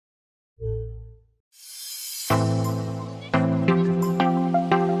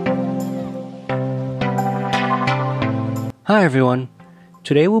Hi everyone!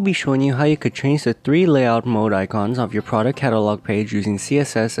 Today we'll be showing you how you could change the 3 layout mode icons of your product catalog page using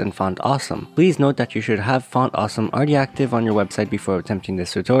CSS and Font Awesome. Please note that you should have Font Awesome already active on your website before attempting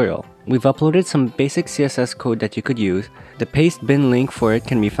this tutorial. We've uploaded some basic CSS code that you could use. The paste bin link for it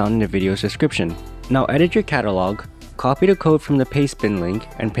can be found in the video's description. Now edit your catalog, copy the code from the paste bin link,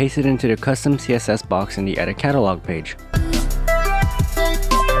 and paste it into the Custom CSS box in the Edit Catalog page.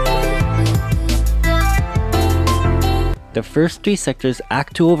 The first 3 sectors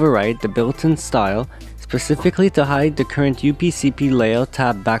act to override the built-in style, specifically to hide the current UPCP layout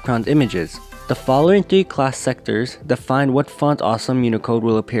tab background images. The following 3 class sectors define what Font Awesome Unicode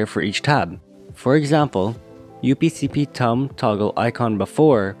will appear for each tab. For example, UPCP thumb toggle icon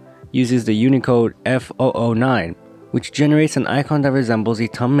before uses the Unicode F009, which generates an icon that resembles a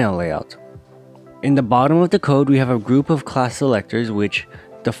thumbnail layout. In the bottom of the code, we have a group of class selectors which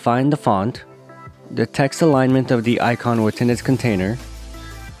define the font, the text alignment of the icon within its container,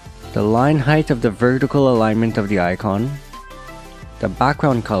 the line height of the vertical alignment of the icon, the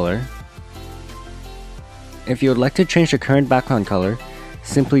background color. If you would like to change the current background color,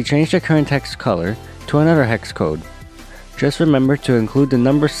 simply change the current text color to another hex code. Just remember to include the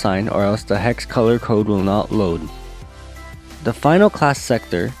number sign or else the hex color code will not load. The final class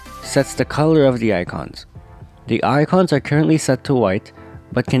sector sets the color of the icons. The icons are currently set to white,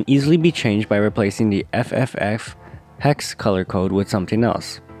 but can easily be changed by replacing the FFF hex color code with something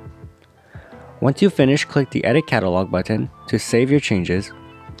else. Once you finish, click the Edit Catalog button to save your changes.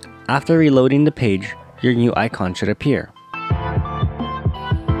 After reloading the page, your new icon should appear.